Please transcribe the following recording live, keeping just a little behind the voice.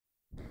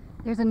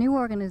There's a new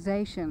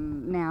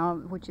organization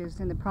now which is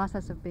in the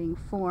process of being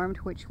formed,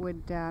 which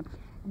would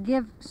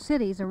give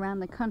cities around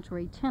the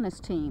country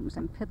tennis teams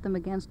and pit them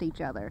against each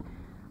other.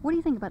 What do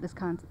you think about this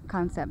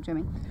concept,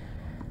 Jimmy?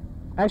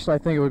 Actually, I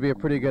think it would be a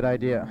pretty good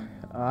idea.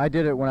 I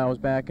did it when I was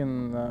back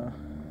in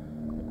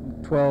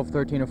 12,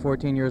 13, or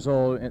 14 years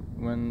old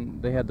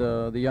when they had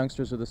the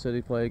youngsters of the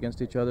city play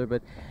against each other.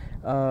 But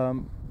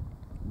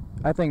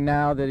I think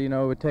now that, it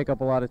would take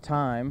up a lot of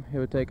time. It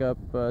would take up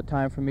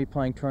time for me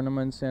playing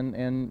tournaments,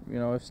 and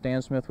if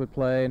Stan Smith would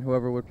play and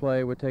whoever would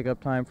play, it would take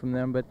up time from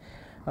them. But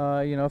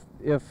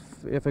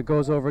if it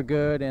goes over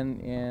good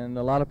and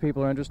a lot of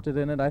people are interested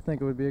in it, I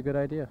think it would be a good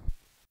idea.